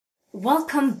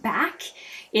Welcome back.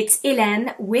 It's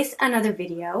Hélène with another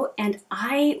video, and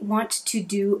I want to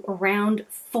do round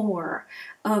 4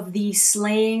 of the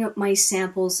Slaying My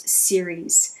Samples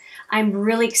series. I'm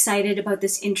really excited about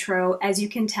this intro, as you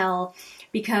can tell,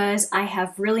 because I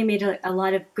have really made a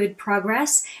lot of good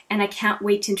progress, and I can't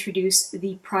wait to introduce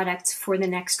the products for the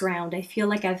next round. I feel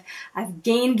like I've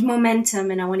gained momentum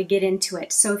and I want to get into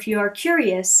it. So if you are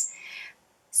curious,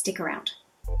 stick around.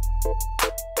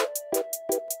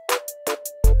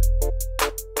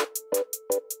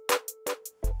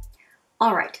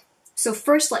 All right, so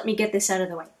first let me get this out of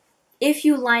the way. If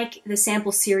you like the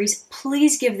sample series,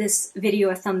 please give this video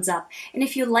a thumbs up. And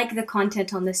if you like the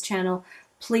content on this channel,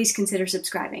 please consider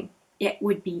subscribing. It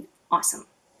would be awesome.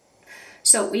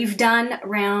 So we've done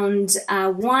rounds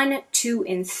 1, 2,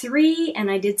 and 3,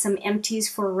 and I did some empties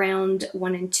for round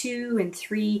 1 and 2 and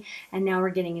 3, and now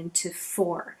we're getting into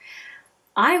 4.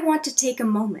 I want to take a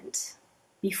moment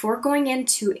before going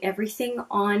into everything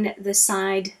on the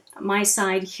side, my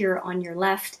side here on your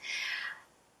left.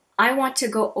 I want to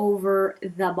go over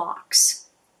the box,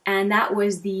 and that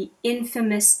was the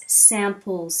infamous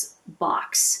samples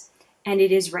box, and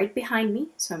it is right behind me,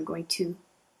 so I'm going to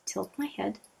tilt my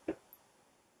head.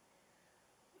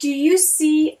 Do you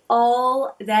see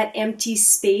all that empty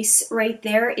space right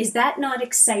there? Is that not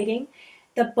exciting?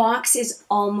 The box is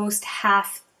almost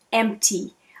half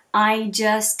empty. I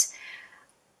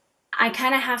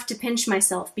kind of have to pinch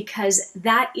myself because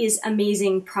that is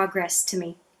amazing progress to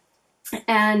me.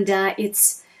 And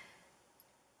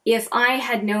if I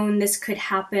had known this could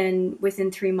happen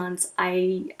within 3 months,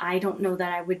 I don't know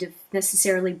that I would have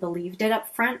necessarily believed it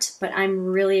up front, but I'm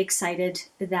really excited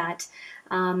that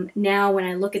now when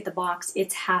I look at the box,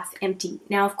 it's half empty.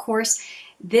 Now, of course,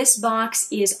 this box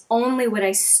is only what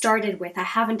I started with. I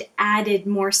haven't added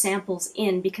more samples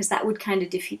in because that would kind of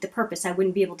defeat the purpose. I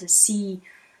wouldn't be able to see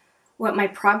what my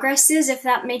progress is, if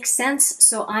that makes sense.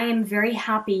 So I am very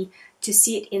happy to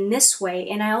see it in this way,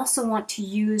 and I also want to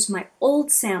use my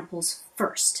old samples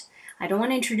first. I don't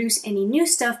want to introduce any new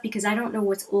stuff because I don't know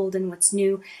what's old and what's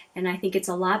new, and I think it's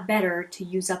a lot better to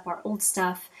use up our old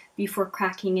stuff before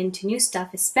cracking into new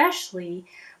stuff, especially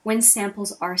when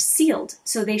samples are sealed,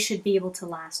 so they should be able to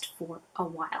last for a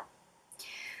while.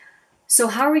 So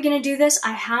how are we going to do this?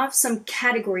 I have some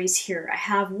categories here. I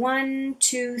have 1,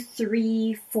 2,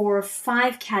 3, 4,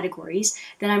 5 categories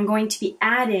that I'm going to be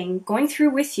adding, going through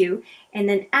with you, and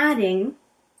then adding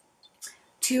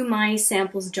to my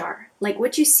samples jar. Like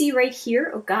what you see right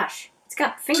here, oh gosh, it's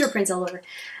got fingerprints all over.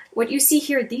 What you see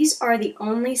here, these are the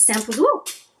only samples, whoa!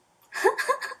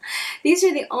 These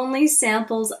are the only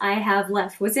samples I have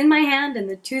left. What's in my hand and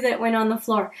the 2 that went on the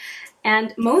floor.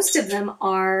 And most of them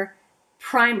are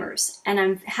primers, and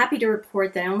I'm happy to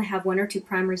report that I only have 1 or 2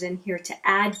 primers in here to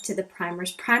add to the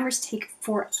primers. Primers take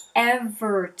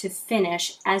forever to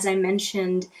finish, as I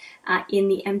mentioned in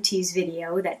the empties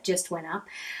video that just went up.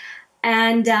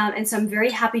 And so I'm very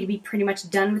happy to be pretty much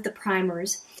done with the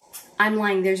primers. I'm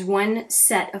lying, there's 1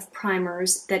 set of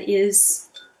primers that is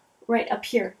right up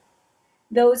here.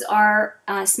 Those are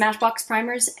Smashbox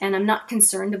primers, and I'm not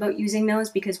concerned about using those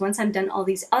because once I'm done all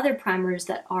these other primers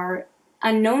that are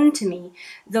unknown to me,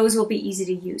 those will be easy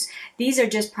to use. These are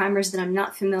just primers that I'm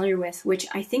not familiar with, which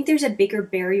I think there's a bigger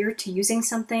barrier to using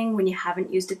something when you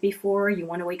haven't used it before. You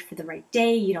want to wait for the right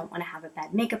day. You don't want to have a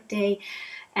bad makeup day.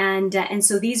 And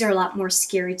so these are a lot more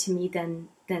scary to me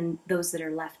than those that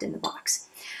are left in the box.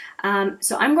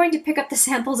 So I'm going to pick up the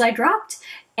samples I dropped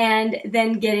and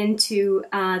then get into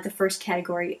the first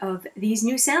category of these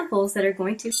new samples that are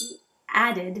going to be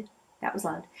added, that was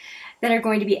loud, that are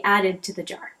going to be added to the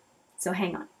jar. So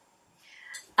hang on.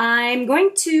 I'm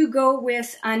going to go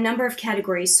with a number of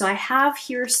categories. So I have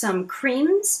here some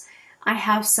creams, I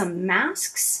have some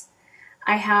masks,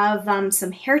 I have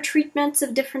some hair treatments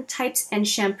of different types and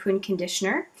shampoo and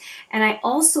conditioner. And I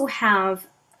also have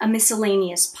a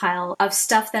miscellaneous pile of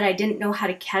stuff that I didn't know how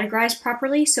to categorize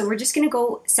properly. So we're just gonna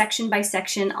go section by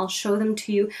section. I'll show them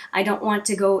to you. I don't want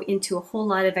to go into a whole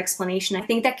lot of explanation. I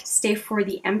think that can stay for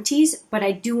the empties, but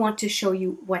I do want to show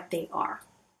you what they are.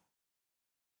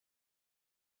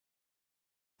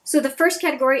 So the first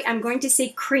category, I'm going to say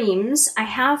creams. I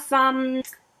have from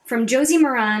Josie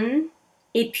Maran,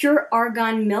 a pure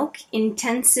argan milk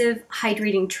intensive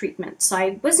hydrating treatment. So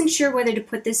I wasn't sure whether to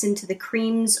put this into the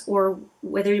creams or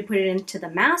whether to put it into the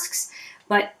masks,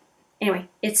 but anyway,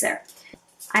 it's there.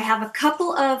 I have a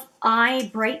couple of eye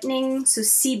brightening, so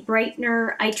C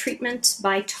Brightener eye treatment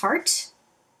by Tarte.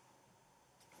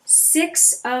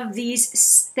 6 of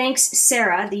these, thanks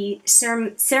Sarah, the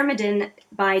Ceramidin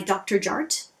by Dr.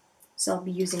 Jart. So I'll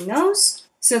be using those.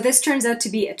 So this turns out to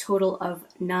be a total of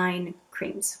 9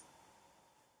 creams.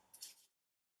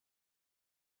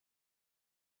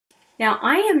 Now,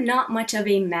 I am not much of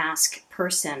a mask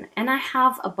person, and I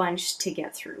have a bunch to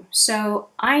get through, so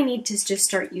I need to just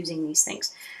start using these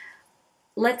things.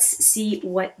 Let's see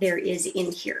what there is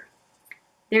in here.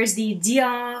 There's the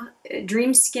Dia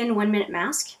Dream Skin 1 Minute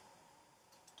Mask,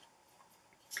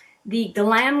 the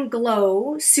Glam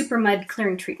Glow Super Mud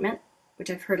Clearing Treatment,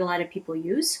 which I've heard a lot of people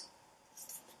use.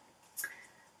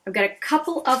 I've got a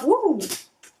couple of, whoa!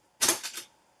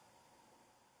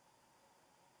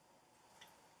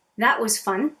 That was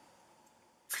fun.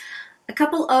 A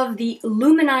couple of the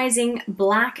Luminizing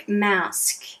Black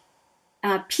Mask,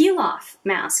 Peel Off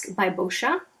Mask by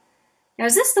Boscia. Now,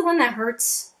 is this the one that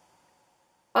hurts?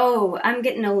 Oh, I'm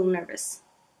getting a little nervous.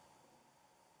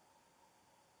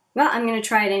 Well, I'm going to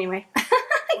try it anyway.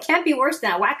 It can't be worse than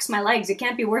that. Wax my legs. It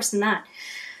can't be worse than that.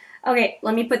 Okay,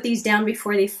 let me put these down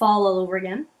before they fall all over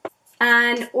again.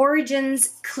 And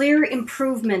Origin's Clear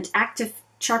Improvement Active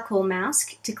Charcoal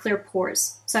Mask to clear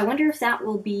pores. So I wonder if that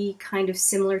will be kind of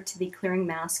similar to the clearing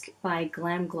mask by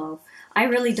Glam Glow. I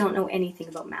really don't know anything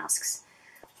about masks.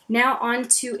 Now on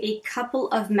to a couple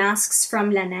of masks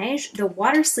from Laneige. The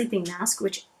Water Sleeping Mask,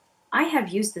 which I have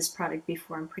used this product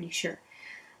before, I'm pretty sure.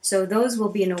 So those will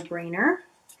be a no-brainer.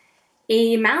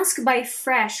 A mask by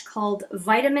Fresh called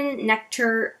Vitamin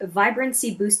Nectar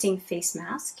Vibrancy Boosting Face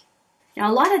Mask.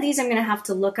 Now a lot of these I'm going to have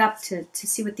to look up to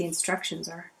see what the instructions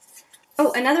are.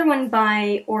 Oh, another one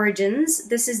by Origins.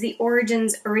 This is the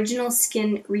Origins Original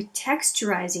Skin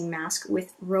Retexturizing Mask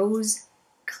with Rose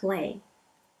Clay.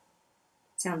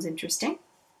 Sounds interesting.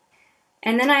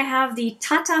 And then I have the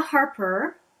Tata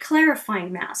Harper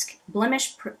Clarifying Mask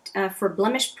for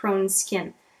blemish-prone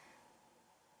skin.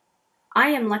 I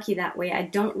am lucky that way. I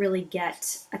don't really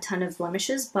get a ton of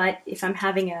blemishes, but if I'm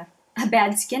having a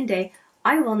bad skin day,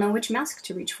 I will know which mask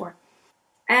to reach for.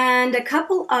 And a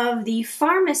couple of the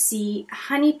Pharmacy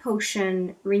Honey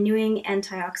Potion Renewing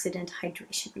Antioxidant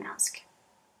Hydration Mask.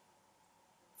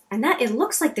 And that, it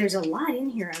looks like there's a lot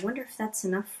in here. I wonder if that's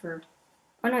enough for...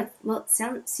 Oh no, well,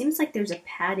 it seems like there's a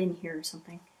pad in here or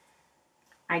something.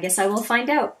 I guess I will find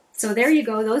out. So there you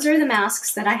go. Those are the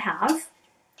masks that I have.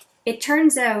 It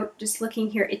turns out, just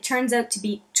looking here, it turns out to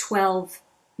be 12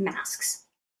 masks.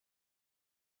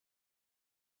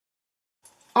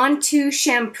 On to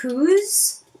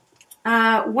shampoos.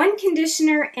 1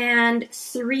 conditioner and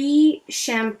 3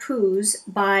 shampoos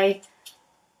by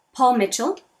Paul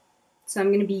Mitchell. So I'm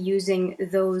going to be using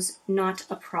those, not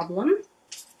a problem.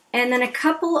 And then a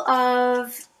couple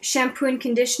of shampoo and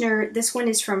conditioner. This one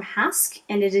is from Hask,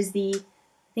 and it is the,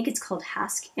 I think it's called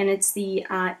Hask, and it's the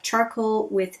charcoal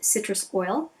with citrus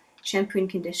oil shampoo and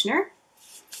conditioner.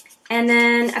 And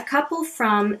then a couple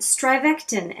from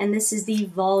Strivectin, and this is the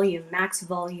Volume, Max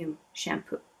Volume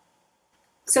shampoo.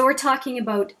 So we're talking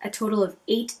about a total of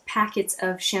 8 packets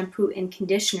of shampoo and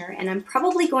conditioner, and I'm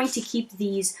probably going to keep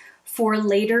these for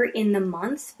later in the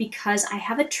month because I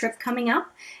have a trip coming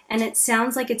up and it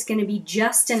sounds like it's going to be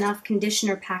just enough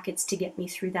conditioner packets to get me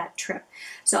through that trip.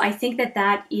 So I think that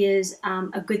that is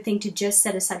a good thing to just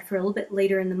set aside for a little bit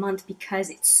later in the month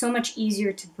because it's so much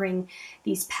easier to bring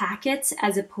these packets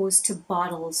as opposed to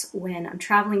bottles when I'm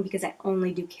traveling because I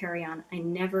only do carry-on. I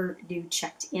never do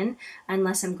checked in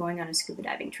unless I'm going on a scuba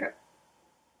diving trip.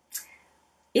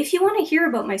 If you want to hear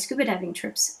about my scuba diving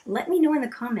trips, let me know in the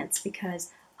comments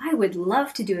because I would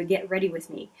love to do a get ready with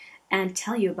me and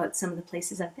tell you about some of the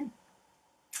places I've been.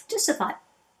 Just a thought.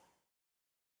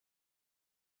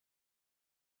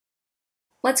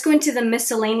 Let's go into the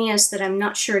miscellaneous that I'm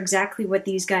not sure exactly what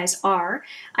these guys are.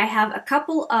 I have a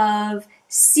couple of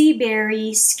Sea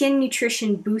Berry Skin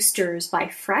Nutrition Boosters by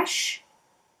Fresh,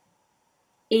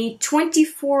 a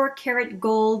 24 karat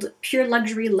gold Pure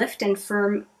Luxury Lift and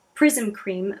Firm Prism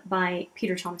Cream by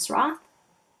Peter Thomas Roth.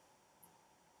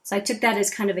 So I took that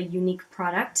as kind of a unique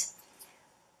product.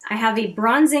 I have a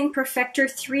Bronzing Perfector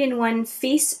 3-in-1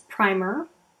 Face Primer,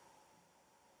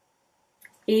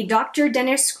 a Dr.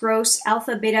 Dennis Gross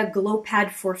Alpha Beta Glow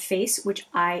Pad for Face, which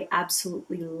I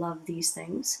absolutely love these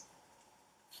things.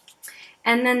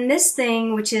 And then this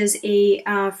thing, which is a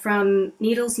from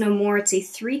Needles No More, it's a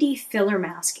 3D filler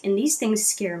mask, and these things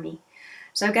scare me.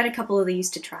 So I've got a couple of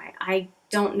these to try. I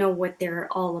don't know what they're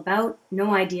all about,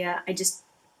 no idea. I just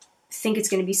think it's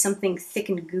going to be something thick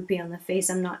and goopy on the face.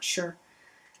 I'm not sure.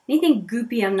 Anything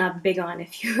goopy I'm not big on,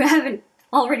 if you haven't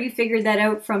already figured that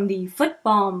out from the Foot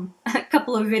Balm a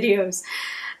couple of videos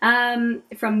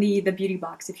from the beauty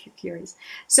box if you're curious.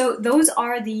 So those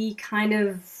are the kind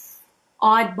of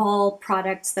oddball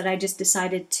products that I just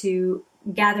decided to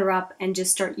gather up and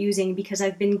just start using because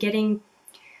I've been getting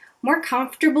more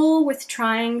comfortable with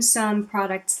trying some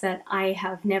products that I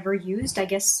have never used. I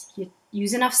guess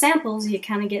use enough samples, you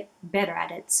kind of get better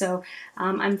at it. So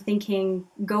I'm thinking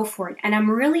go for it. And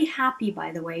I'm really happy,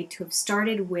 by the way, to have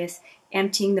started with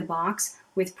emptying the box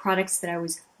with products that I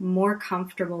was more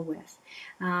comfortable with,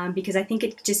 because I think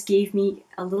it just gave me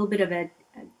a little bit of a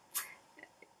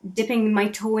dipping my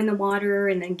toe in the water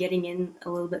and then getting in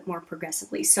a little bit more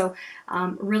progressively. So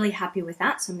really happy with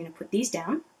that. So I'm going to put these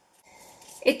down.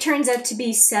 It turns out to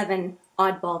be 7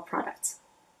 oddball products.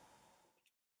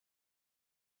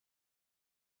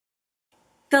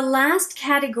 The last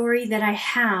category that I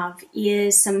have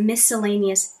is some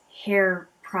miscellaneous hair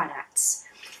products.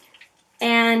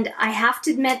 And I have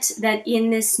to admit that in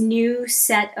this new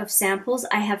set of samples,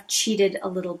 I have cheated a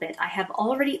little bit. I have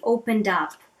already opened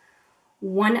up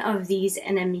one of these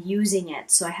and I'm using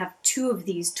it. So I have 2 of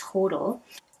these total.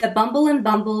 The Bumble and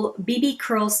Bumble BB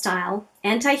Curl Style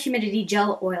Anti-Humidity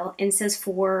Gel Oil, and says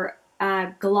for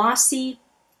glossy,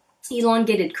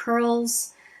 elongated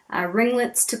curls,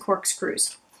 ringlets to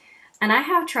corkscrews. And I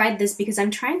have tried this because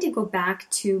I'm trying to go back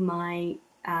to my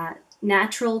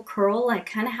natural curl I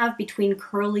kind of have between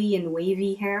curly and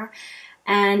wavy hair.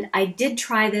 And I did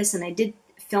try this, and I did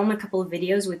film a couple of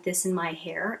videos with this in my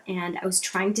hair, and I was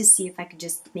trying to see if I could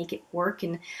just make it work,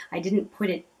 and I didn't put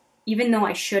it, even though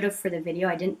I should have for the video,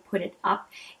 I didn't put it up.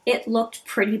 It looked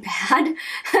pretty bad.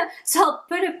 So I'll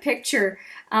put a picture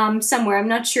somewhere. I'm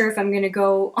not sure if I'm going to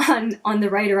go on the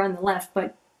right or on the left,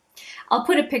 but I'll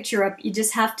put a picture up. You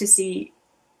just have to see.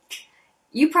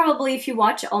 You probably, if you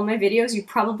watch all my videos, you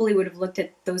probably would have looked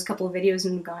at those couple of videos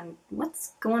and gone,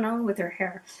 what's going on with her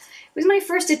hair? It was my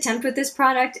first attempt with this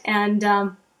product, and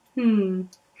I don't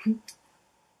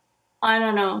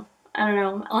know.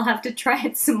 I'll have to try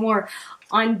it some more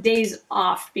on days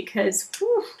off because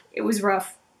whew, it was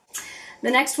rough.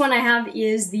 The next one I have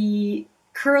is the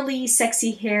Curly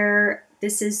Sexy Hair.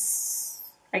 This is,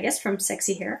 I guess, from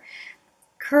Sexy Hair.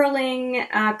 Curling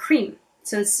cream.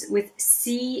 So it's with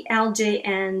sea algae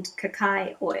and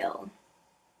cacao oil.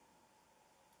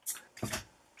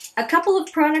 A couple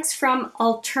of products from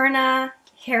Alterna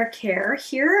Hair Care.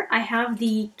 Here I have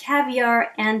the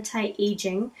Caviar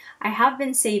Anti-Aging. I have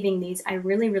been saving these. I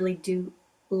really, really do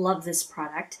love this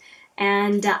product.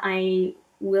 And I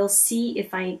will see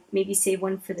if I maybe save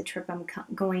one for the trip I'm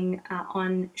going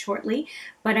on shortly.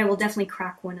 But I will definitely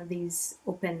crack one of these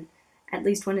open, at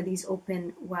least one of these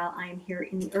open while I'm here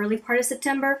in the early part of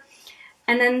September.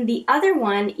 And then the other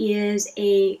one is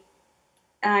a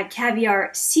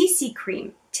Caviar CC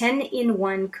Cream,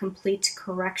 10-in-1 Complete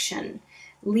Correction,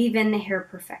 Leave-In Hair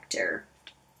Perfector.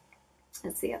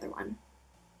 That's the other one.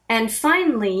 And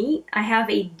finally, I have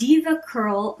a Diva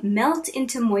Curl Melt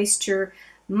into Moisture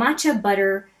Matcha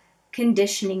Butter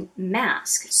Conditioning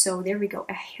Mask. So there we go,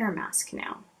 a hair mask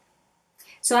now.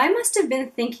 So I must have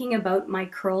been thinking about my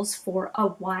curls for a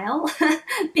while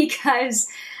because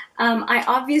I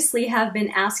obviously have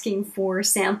been asking for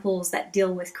samples that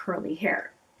deal with curly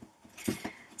hair.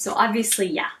 So obviously,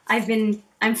 yeah,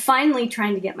 I'm finally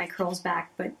trying to get my curls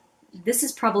back, but this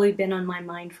has probably been on my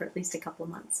mind for at least a couple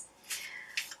of months.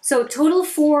 So total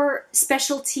for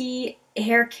specialty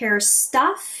hair care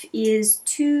stuff is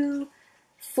 2,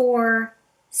 4,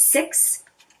 6,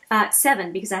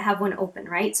 7, because I have one open,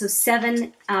 right? So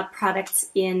 7 products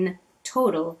in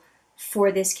total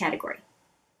for this category.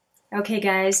 Okay,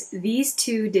 guys, these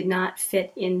 2 did not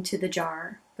fit into the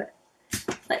jar, but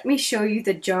let me show you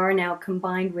the jar now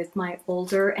combined with my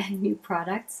older and new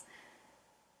products.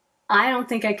 I don't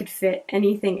think I could fit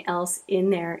anything else in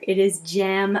there. It is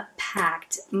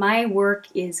jam-packed. My work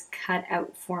is cut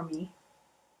out for me.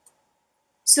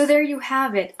 So there you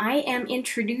have it. I am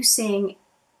introducing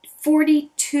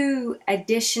 42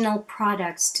 additional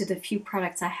products to the few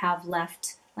products I have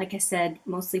left. Like I said,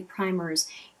 mostly primers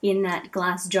in that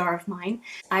glass jar of mine.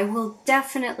 I will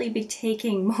definitely be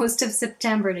taking most of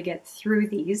September to get through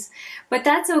these, but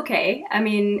that's okay. I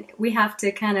mean, we have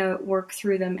to kind of work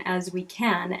through them as we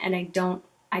can, and I don't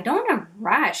have a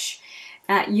rush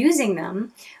at using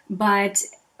them, but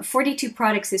 42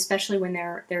 products, especially when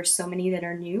there's so many that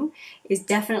are new, is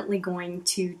definitely going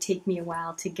to take me a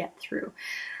while to get through.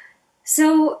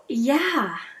 So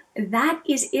yeah, that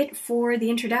is it for the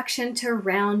introduction to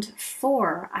round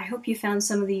 4. I hope you found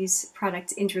some of these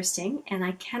products interesting, and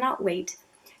I cannot wait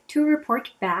to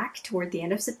report back toward the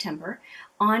end of September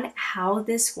on how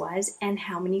this was and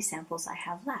how many samples I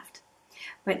have left.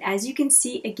 But as you can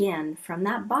see again from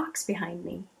that box behind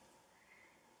me,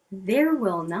 there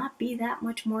will not be that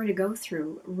much more to go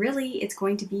through. Really, it's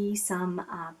going to be some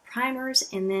primers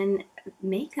and then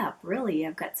makeup, really.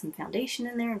 I've got some foundation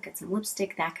in there, I've got some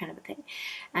lipstick, that kind of a thing.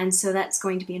 And so that's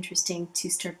going to be interesting to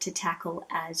start to tackle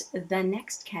as the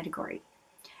next category.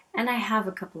 And I have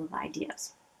a couple of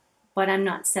ideas, but I'm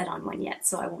not set on one yet,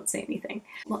 so I won't say anything.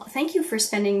 Well, thank you for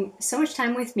spending so much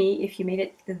time with me if you made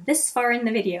it this far in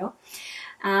the video.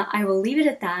 I will leave it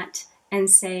at that and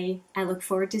say I look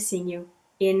forward to seeing you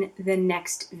in the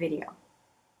next video.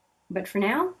 But for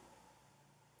now,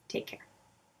 take care.